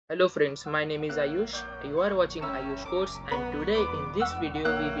Hello friends, my name is Ayush. You are watching Ayush Course, and today in this video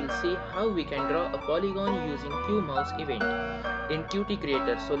we will see how we can draw a polygon using QMouse event in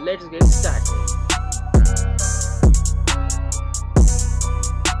QtCreator. So let's get started.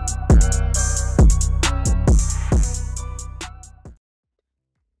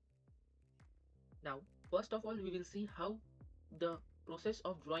 Now first of all we will see how the process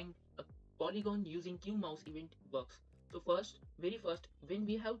of drawing a polygon using QMouse event works. So very first, when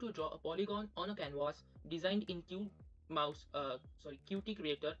we have to draw a polygon on a canvas designed in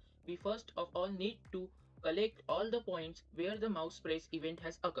QtCreator, we first of all need to collect all the points where the mouse press event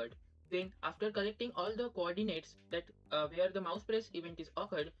has occurred. Then after collecting all the coordinates that where the mouse press event is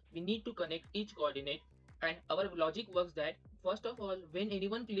occurred, we need to connect each coordinate, and our logic works that first of all, when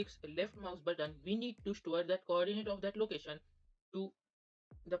anyone clicks left mouse button, we need to store that coordinate of that location to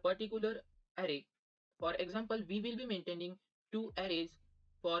the particular array. For example, we will be maintaining two arrays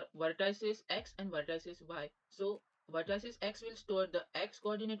for vertices x and vertices y. So vertices x will store the x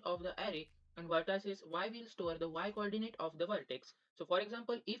coordinate of the array and vertices y will store the y coordinate of the vertex. So for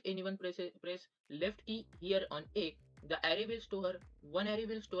example, if anyone press left key here on A, the array will store one array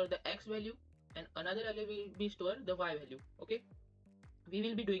will store the x value and another array will be store the y value. Okay, we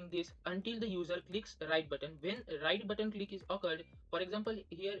will be doing this until the user clicks right button. When right button click is occurred, for example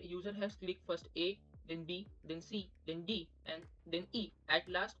here user has clicked first A, then B, then C, then D, and then E. At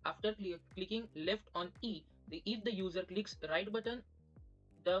last, after clicking left on E, if the user clicks right button,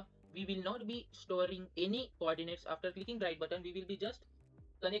 the we will not be storing any coordinates. After clicking right button, we will be just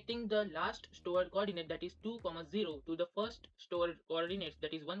connecting the last stored coordinate, that is 2, 0, to the first stored coordinates,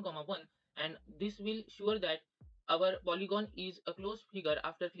 that is 1, 1, and this will sure that our polygon is a closed figure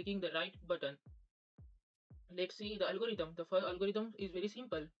after clicking the right button. Let's see the algorithm. The first algorithm is very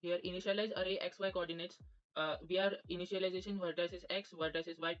simple. Here initialize array xy coordinates. We are initialization vertices x,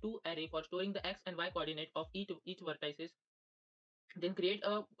 vertices y2 array for storing the x and y coordinate of each vertices. Then create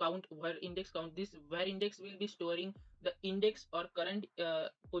a count where index count. This where index will be storing the index or current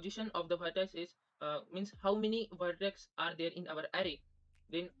position of the vertices, means how many vertex are there in our array.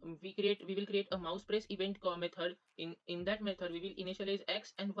 Then we will create a mouse press event method. In that method we will initialize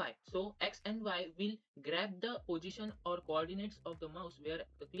x and y. So x and y will grab the position or coordinates of the mouse where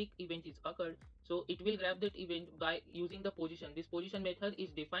the click event is occurred. So it will grab that event by using the position. This position method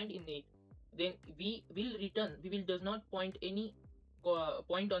is defined in it. Then we will does not point any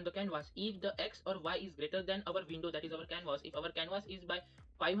point on the canvas if the x or y is greater than our window, that is our canvas. If our canvas is by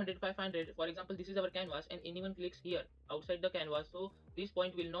 500, for example this is our canvas and anyone clicks here outside the canvas, so this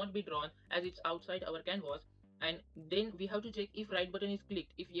point will not be drawn as it's outside our canvas. And then we have to check if right button is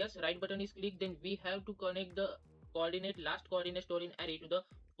clicked. If yes, right button is clicked, then we have to connect the last coordinate stored in array to the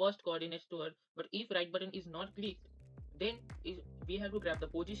first coordinate stored. But if right button is not clicked, then we have to grab the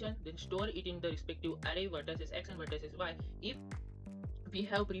position, then store it in the respective array vertices x and vertices y. If we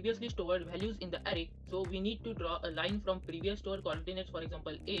have previously stored values in the array, so we need to draw a line from previous stored coordinates, for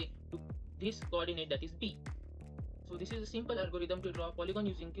example A, to this coordinate, that is B. So this is a simple algorithm to draw a polygon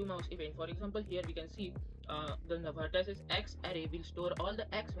using QMouse event. For example, here we can see the vertices x array will store all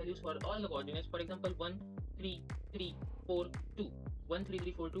the x values for all the coordinates. For example, 1 3 3 4 2 1 3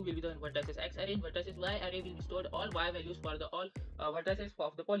 3 4 2 will be the vertices x array, and vertices y array will be stored all y values for the all vertices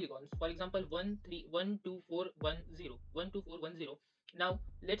of the polygons. For example, 1 3 1 2 4 1 0 1 2 4 1 0. Now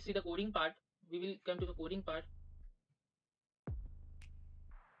let's see the coding part. We will come to the coding part.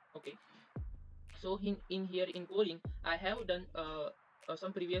 Okay, so in here in coding I have done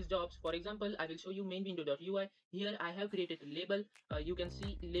some previous jobs. For example, I will show you main window.ui. Here I have created a label. You can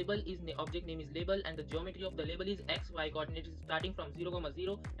see label is object name is label, and the geometry of the label is xy coordinate is starting from 0,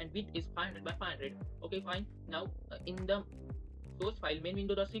 0, and width is 500 by 500. Okay, fine. Now in the source file main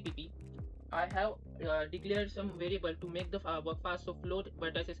window.cpp, I have declared some variable to make the work fast. So float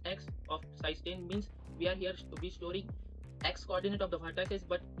vertices x of size 10 means we are here to be storing x coordinate of the vertices,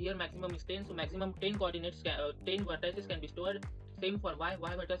 but here maximum is 10, so maximum 10 coordinates 10 vertices can be stored. Same for y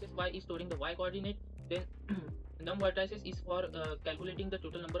vertices, y is storing the y coordinate. Then num vertices is for calculating the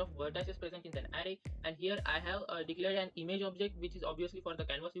total number of vertices present in an array. And here I have declared an image object, which is obviously for the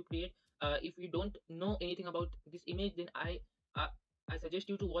canvas you create. If you don't know anything about this image, then I suggest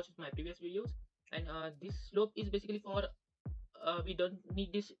you to watch my previous videos. And this slope is basically for we don't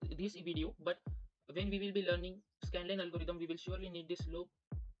need this video, but when we will be learning scanline algorithm, we will surely need this slope.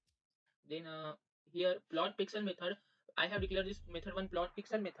 Then here plot pixel method, I have declared this method one plot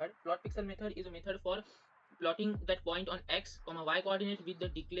pixel method. Plot pixel method is a method for plotting that point on x, y coordinate with the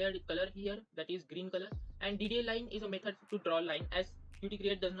declared color here, that is green color. And DDL line is a method to draw line, as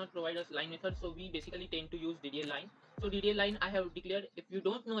QtCreator does not provide us line method, so we basically tend to use DDL line. So DDL line I have declared. If you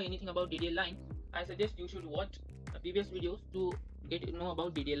don't know anything about DDL line, I suggest you should watch previous videos to get to know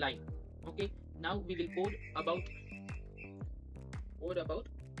about DDL line. Okay, now we will code about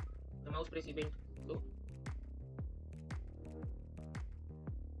the mouse press event. So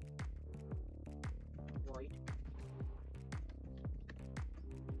void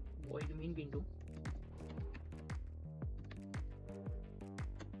main window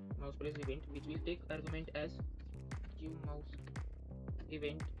mouse press event, which will take argument as q mouse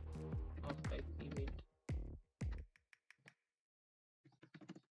event of type event.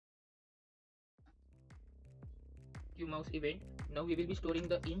 Q mouse event. Now we will be storing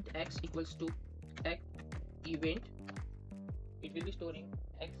the int x equals to x event. It will be storing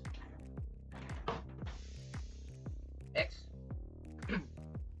x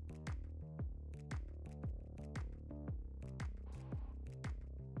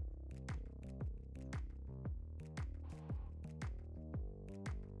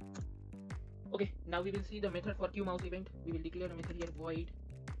Okay, now we will see the method for Q mouse event. We will declare a method here, void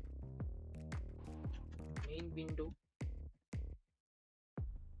main window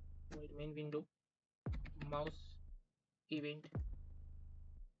mouse event,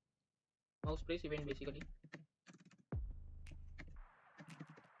 mouse press event basically,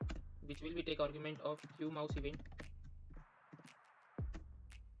 which will be take argument of Q mouse event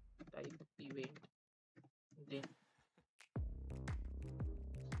type event. Then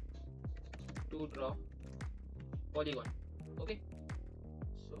to draw polygon. Okay,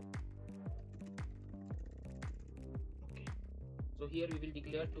 so here we will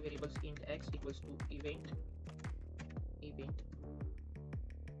declare two variables, int x equals to event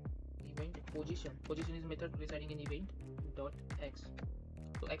position is method residing in event dot x.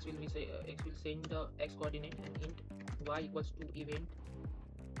 So x will send the x coordinate, and int y equals to event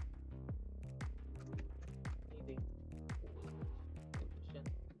position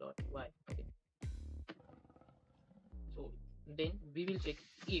dot y. Okay, so then we will check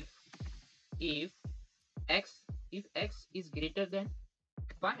if x is greater than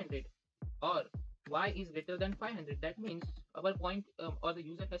 500 or y is greater than 500. That means our point or the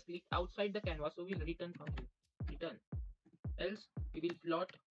user has clicked outside the canvas, so we'll return from here, return. Else we will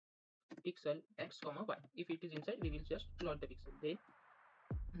plot pixel x comma y. If it is inside, we will just plot the pixel. Then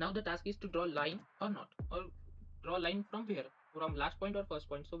now the task is to draw line or not, or draw line from where, from last point or first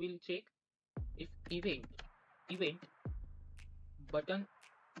point. So we'll check if events button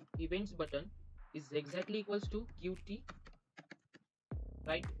is exactly equals to qt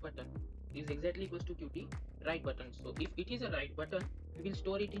right button is exactly equals to qt right button. So if it is a right button, we will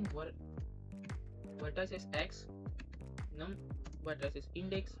store it in vertices x num vertices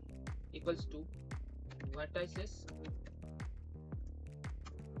index equals to vertices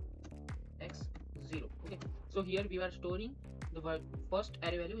x 0. Okay, so here we are storing the first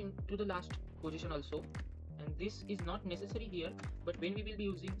array value into the last position also, and this is not necessary here, but when we will be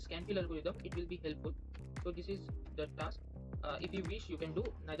using scanfill algorithm, it will be helpful. So this is the task. If you wish, you can do,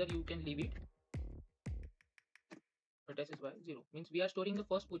 neither you can leave it. Vertices y 0 means we are storing the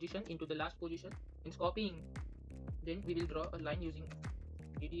first position into the last position, means copying. Then we will draw a line using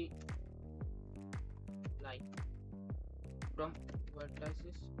DD line from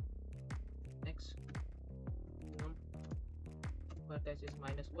vertices x num vertices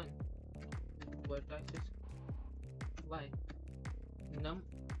 -1 vertices y num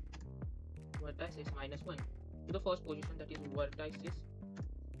vertices -1 to the first position, that is vertices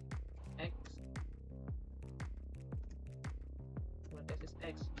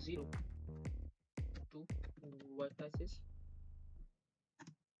x 0 to vertices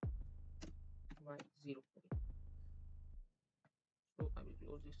y 0. Okay, so I will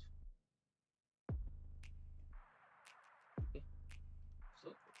close this. Okay, so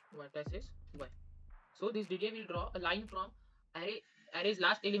vertices y. So this DDA will draw a line from array's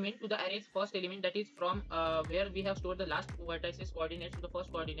last element to the array's first element, that is from where we have stored the last vertices coordinates to the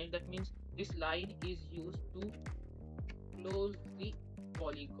first coordinate. That means this line is used to close the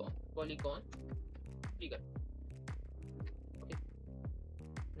polygon figure. Okay,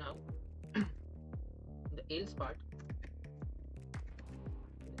 now the else part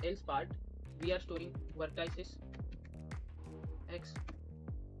we are storing vertices x,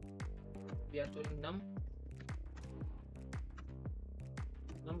 we are storing num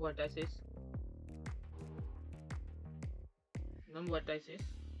vertices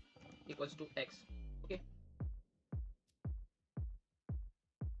equals to x. Okay,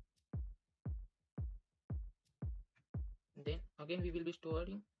 then again we will be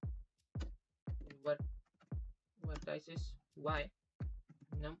storing vertices y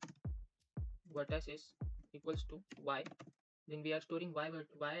num vertices equals to y, then we are storing y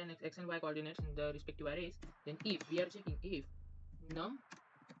and x and y coordinates in the respective arrays. Then if we are checking if num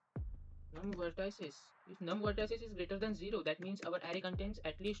vertices, if num vertices is greater than 0, that means our array contains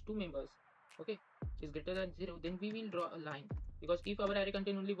at least 2 members. Okay, if is greater than 0, then we will draw a line, because if our array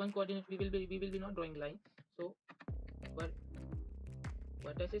contains only one coordinate, we will be not drawing line. So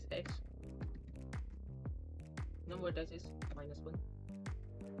vertices x, num vertices -1.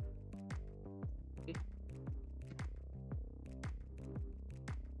 Okay,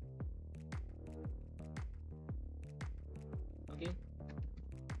 okay,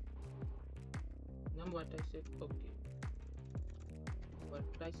 num vertices, okay,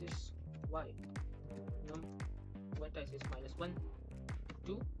 vertices y, num vertices -1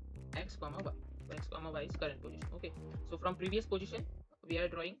 to x comma y. So x comma y is current position. Okay, so from previous position we are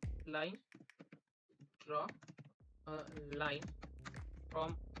drawing line, draw a line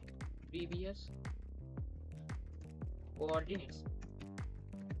from previous coordinates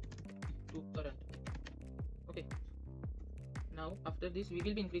to current. Okay, now after this we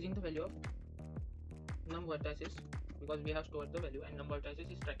will be increasing the value of num vertices, because we have stored the value and num vertices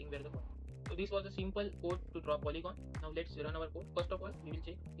is tracking where the point. So this was a simple code to draw polygon. Now let's run our code. First of all, we will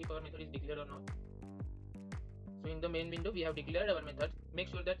check if our method is declared or not. So in the main window we have declared our method. Make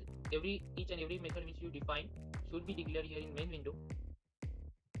sure that each and every method which you define should be declared here in main window.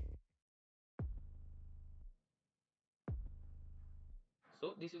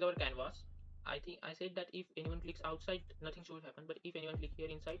 So this is our canvas. I think I said that if anyone clicks outside, nothing should happen, but if anyone click here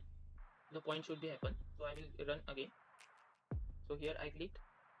inside, the point should be happen. So I will run again. So here I clicked,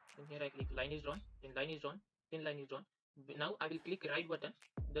 then here I click, line is drawn, then line is drawn, then line is drawn. Now I will click right button,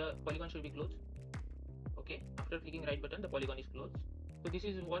 the polygon should be closed. Okay, after clicking right button, the polygon is closed. So this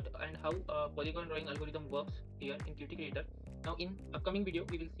is what and how polygon drawing algorithm works here in QtCreator. Now in upcoming video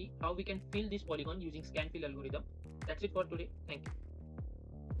we will see how we can fill this polygon using scan fill algorithm. That's it for today. Thank you.